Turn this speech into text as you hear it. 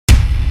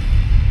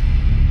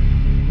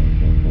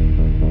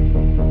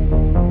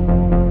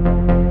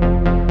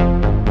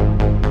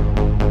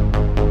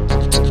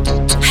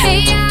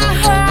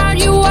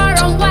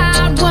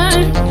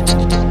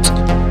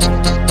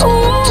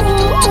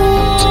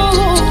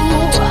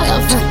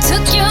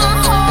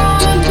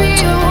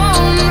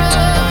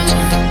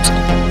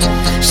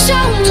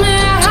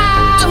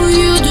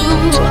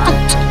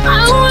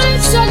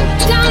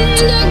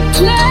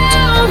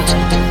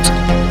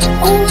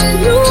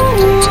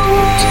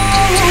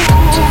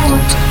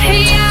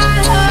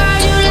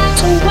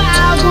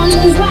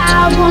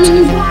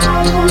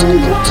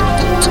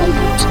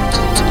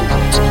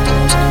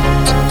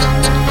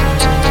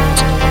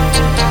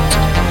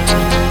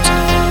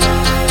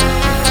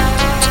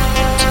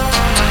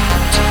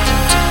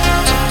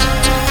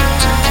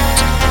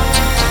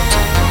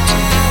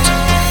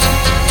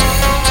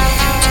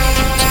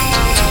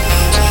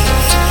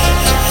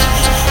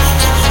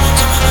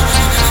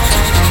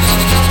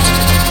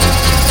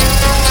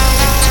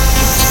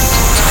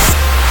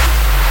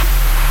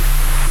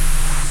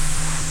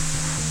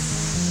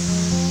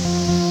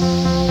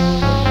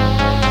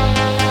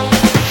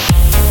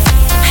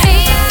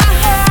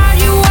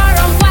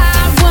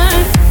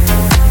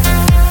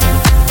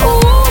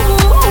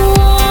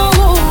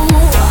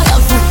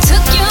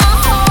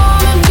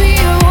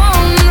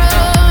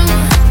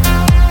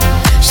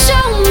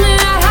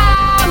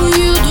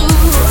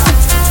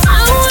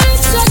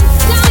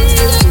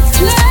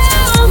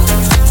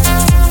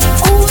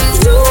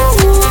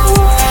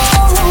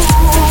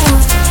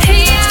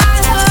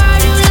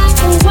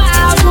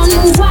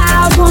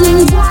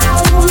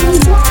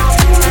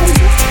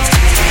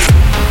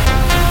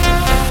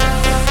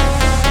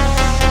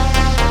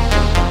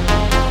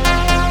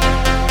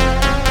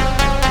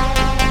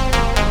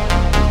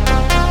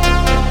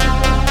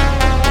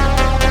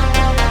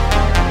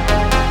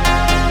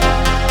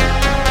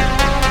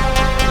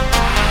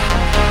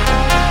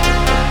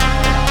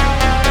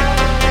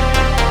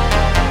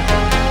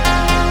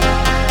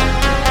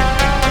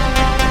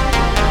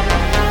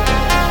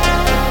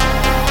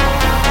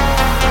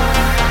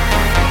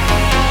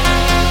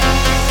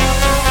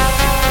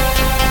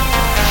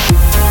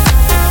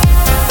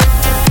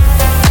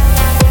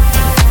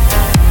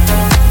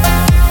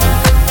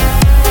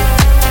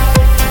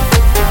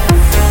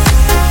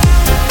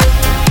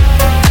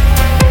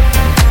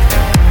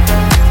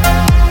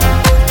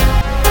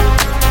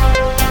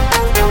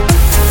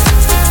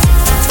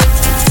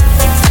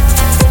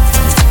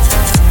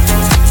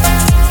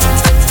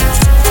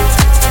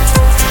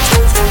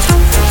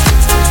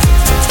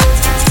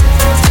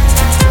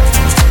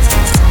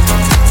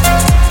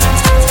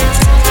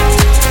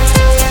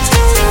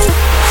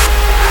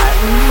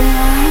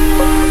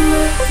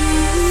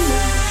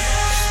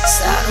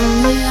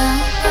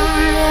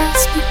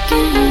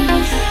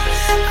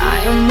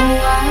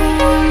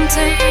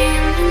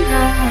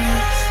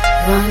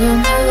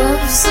Running my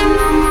lips and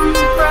I'm on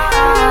the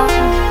ground.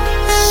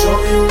 Show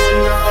you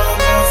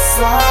another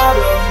side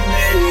of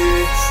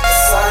me, a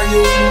side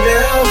you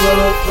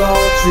never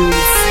thought you'd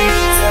see.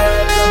 Tell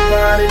the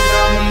body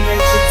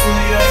domination till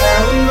you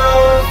have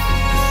enough.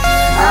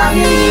 I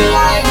hear you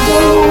like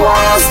the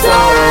wild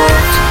star.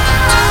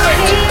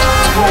 Hey, I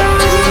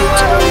heard you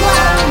were a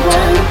wild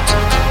one.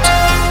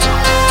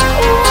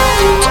 Ooh,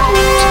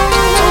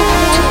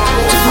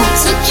 if I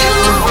took you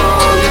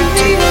home, you'd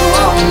be the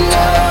one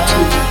love.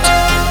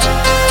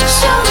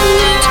 Show me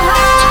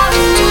how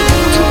you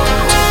do.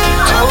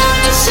 I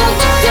wanna shut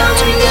down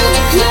your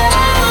club.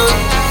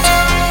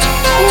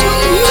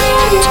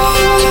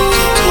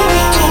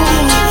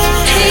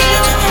 Hey,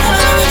 I heard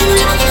you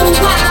like the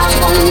wild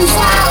one,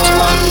 wild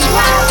one,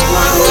 wild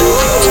one.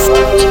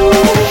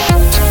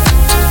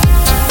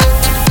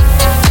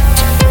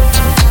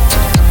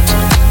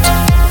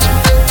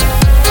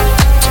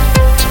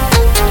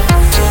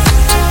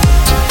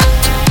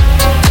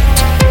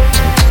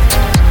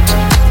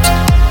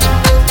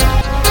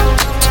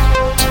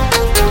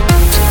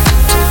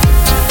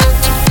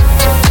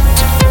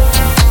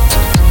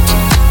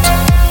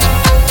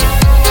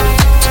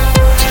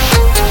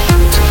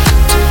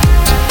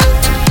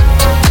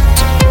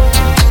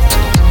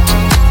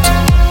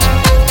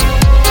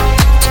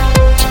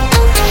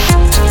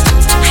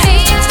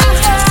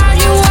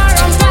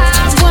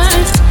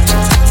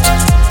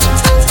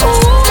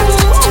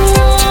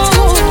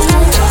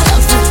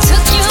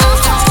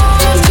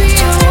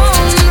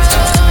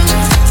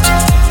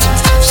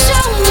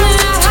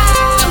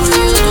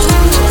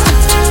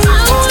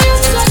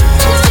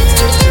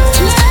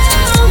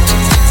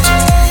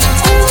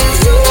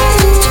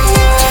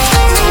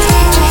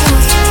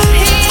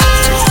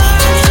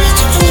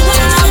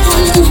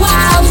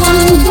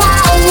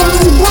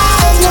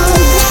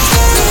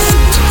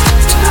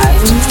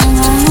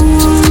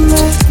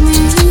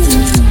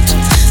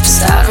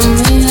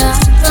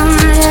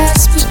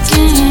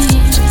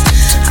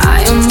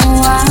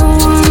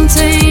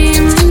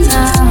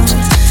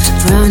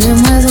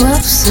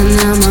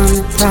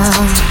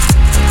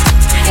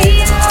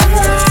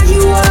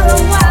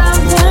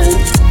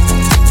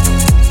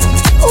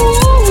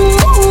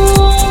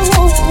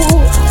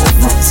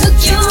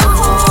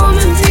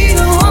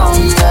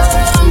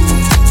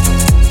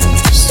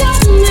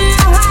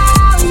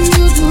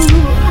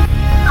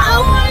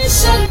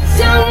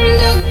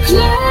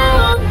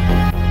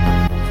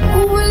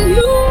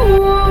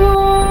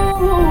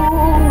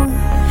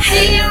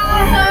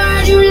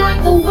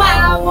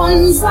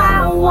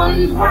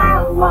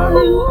 Wild one, wild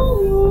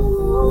one.